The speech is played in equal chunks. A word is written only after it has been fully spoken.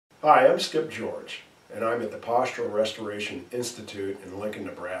Hi, I'm Skip George, and I'm at the Postural Respiration Institute in Lincoln,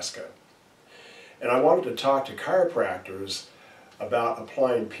 Nebraska. And I wanted to talk to chiropractors about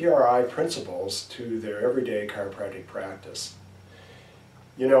applying PRI principles to their everyday chiropractic practice.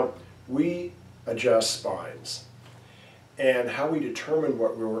 You know, we adjust spines, and how we determine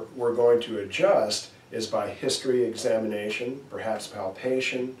what we're going to adjust is by history examination, perhaps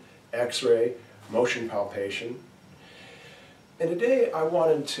palpation, x-ray, motion palpation. And today I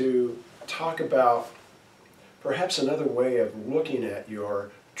wanted to talk about perhaps another way of looking at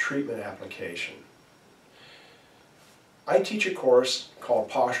your treatment application. I teach a course called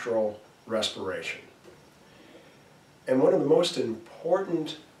Postural Respiration. And one of the most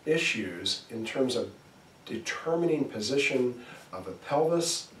important issues in terms of determining position of a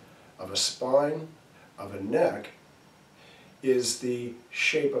pelvis, of a spine, of a neck, is the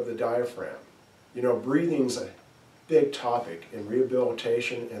shape of the diaphragm. You know, breathing's a big topic in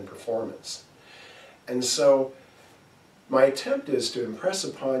rehabilitation and performance. And so my attempt is to impress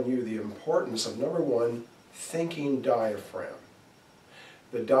upon you the importance of, number one, thinking diaphragm.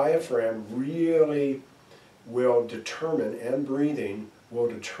 The diaphragm really will determine, and breathing will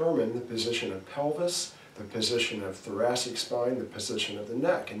determine, the position of pelvis, the position of thoracic spine, the position of the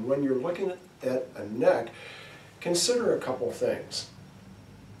neck. And when you're looking at a neck, consider a couple things.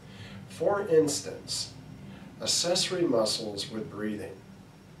 For instance, accessory muscles with breathing,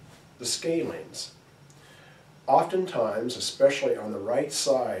 the scalenes. Oftentimes, especially on the right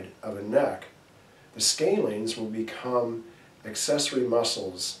side of a neck, the scalenes will become accessory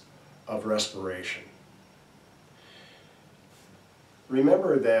muscles of respiration.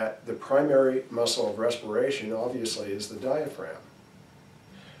 Remember that the primary muscle of respiration obviously is the diaphragm.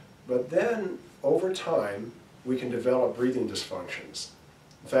 But then, over time, we can develop breathing dysfunctions.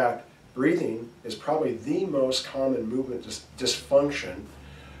 In fact, breathing is probably the most common movement dysfunction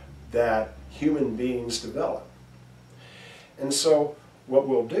that human beings develop. And so what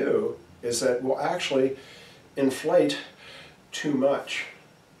we'll do is that we'll actually inflate too much.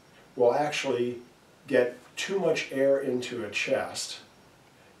 We'll actually get too much air into a chest,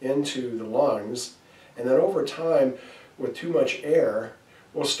 into the lungs, and then over time, with too much air,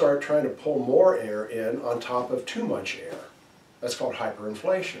 we'll start trying to pull more air in on top of too much air. That's called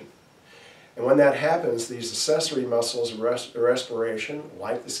hyperinflation. And when that happens, these accessory muscles of respiration,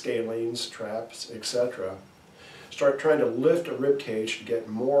 like the scalenes, traps, etc., start trying to lift a rib cage to get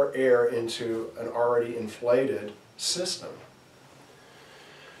more air into an already inflated system.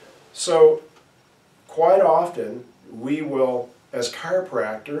 So quite often we will, as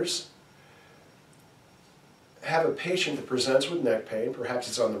chiropractors, have a patient that presents with neck pain, perhaps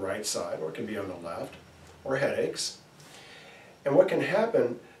it's on the right side, or it can be on the left, or headaches. And what can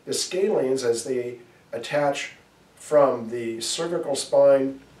happen, the scalenes, as they attach from the cervical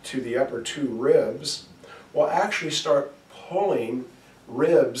spine to the upper two ribs, will actually start pulling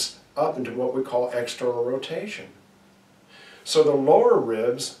ribs up into what we call external rotation. So the lower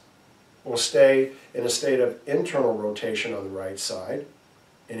ribs will stay in a state of internal rotation on the right side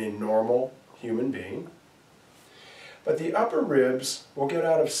in a normal human being. But the upper ribs will get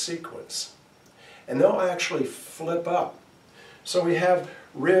out of sequence, and they'll actually flip up. So we have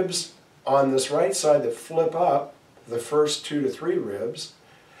ribs on this right side that flip up, the first 2 to 3 ribs,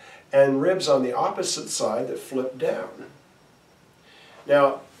 and ribs on the opposite side that flip down.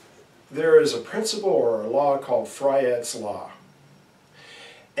 Now, there is a principle or a law called Fryette's law.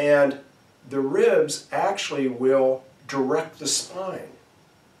 And the ribs actually will direct the spine.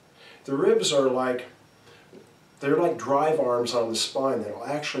 The ribs are like, they're like drive arms on the spine that will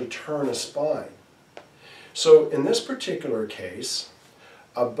actually turn a spine. So in this particular case,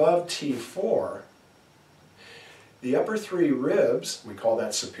 above T4, the upper 3 ribs, we call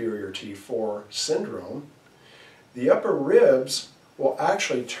that superior T4 syndrome, the upper ribs will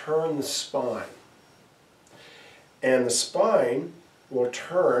actually turn the spine. And the spine will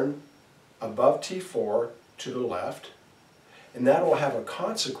turn above T4 to the left, and that will have a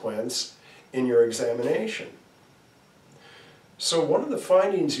consequence in your examination. So one of the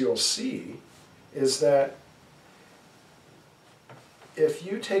findings you'll see is that if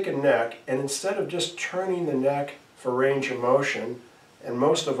you take a neck, and instead of just turning the neck for range of motion, and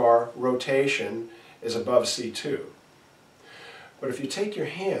most of our rotation is above C2, but if you take your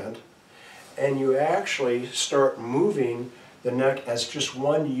hand and you actually start moving the neck as just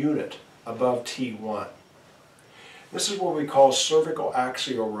one unit above T1, this is what we call cervical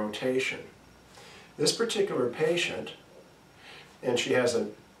axial rotation. This particular patient, and she has a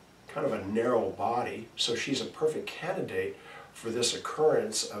kind of a narrow body, so she's a perfect candidate for this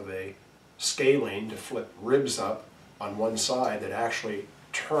occurrence of a scalene to flip ribs up on one side that actually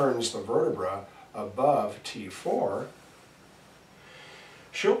turns the vertebra above T4,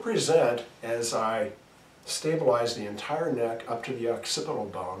 she'll present, as I stabilize the entire neck up to the occipital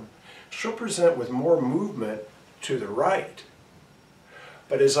bone, she'll present with more movement to the right.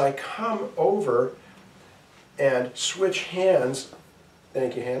 But as I come over and switch hands,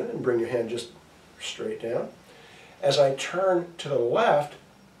 thank you, Hannah, and bring your hand just straight down. As I turn to the left,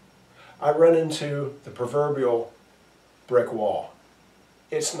 I run into the proverbial brick wall.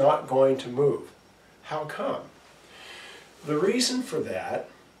 It's not going to move. How come? The reason for that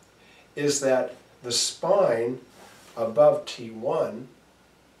is that the spine above T1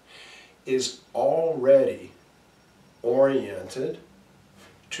 is already oriented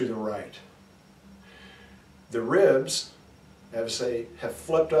to the right. The ribs, as they have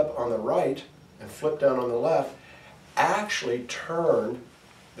flipped up on the right and flipped down on the left, actually turn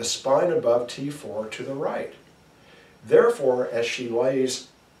the spine above T4 to the right. Therefore, as she lays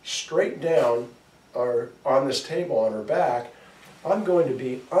straight down or on this table on her back, I'm going to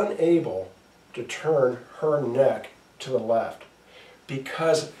be unable to turn her neck to the left,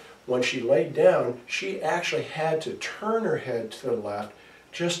 because when she laid down, she actually had to turn her head to the left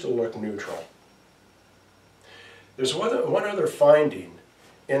just to look neutral. There's one other finding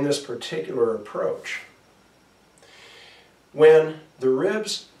in this particular approach. When the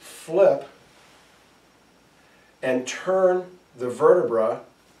ribs flip and turn the vertebra,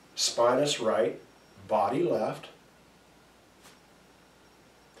 spinous right, body left,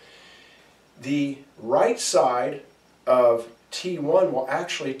 the right side of T1 will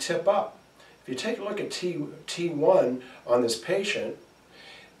actually tip up. If you take a look at T1 on this patient,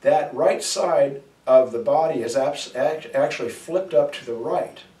 that right side of the body is actually flipped up to the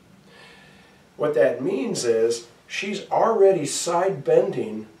right. What that means is she's already side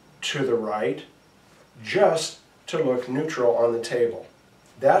bending to the right just to look neutral on the table.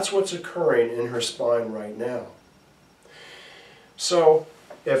 That's what's occurring in her spine right now. So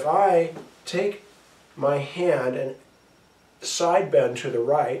if I take my hand and side bend to the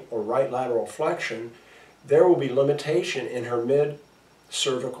right, or right lateral flexion, there will be limitation in her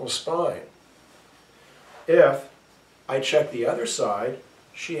mid-cervical spine. If I check the other side,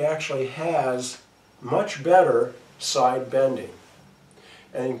 she actually has much better side bending.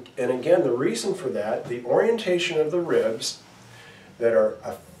 And again, the reason for that, the orientation of the ribs that are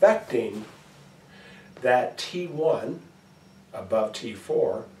affecting that T1 above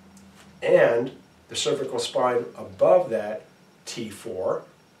T4 and the cervical spine above that T4,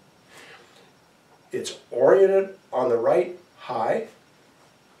 it's oriented on the right high,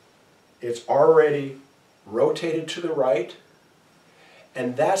 it's already rotated to the right,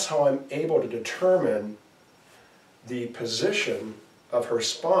 and that's how I'm able to determine the position of her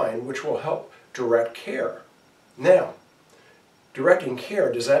spine, which will help direct care. Now, directing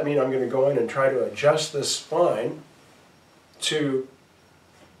care, does that mean I'm going to go in and try to adjust this spine to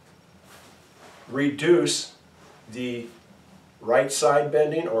reduce the right side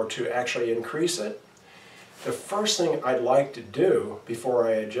bending or to actually increase it? The first thing I'd like to do before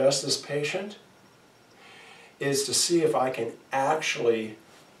I adjust this patient is to see if I can actually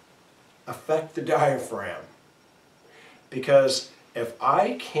affect the diaphragm. Because if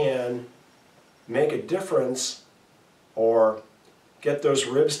I can make a difference or get those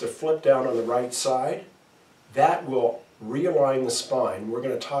ribs to flip down on the right side, that will realign the spine. We're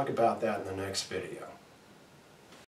going to talk about that in the next video.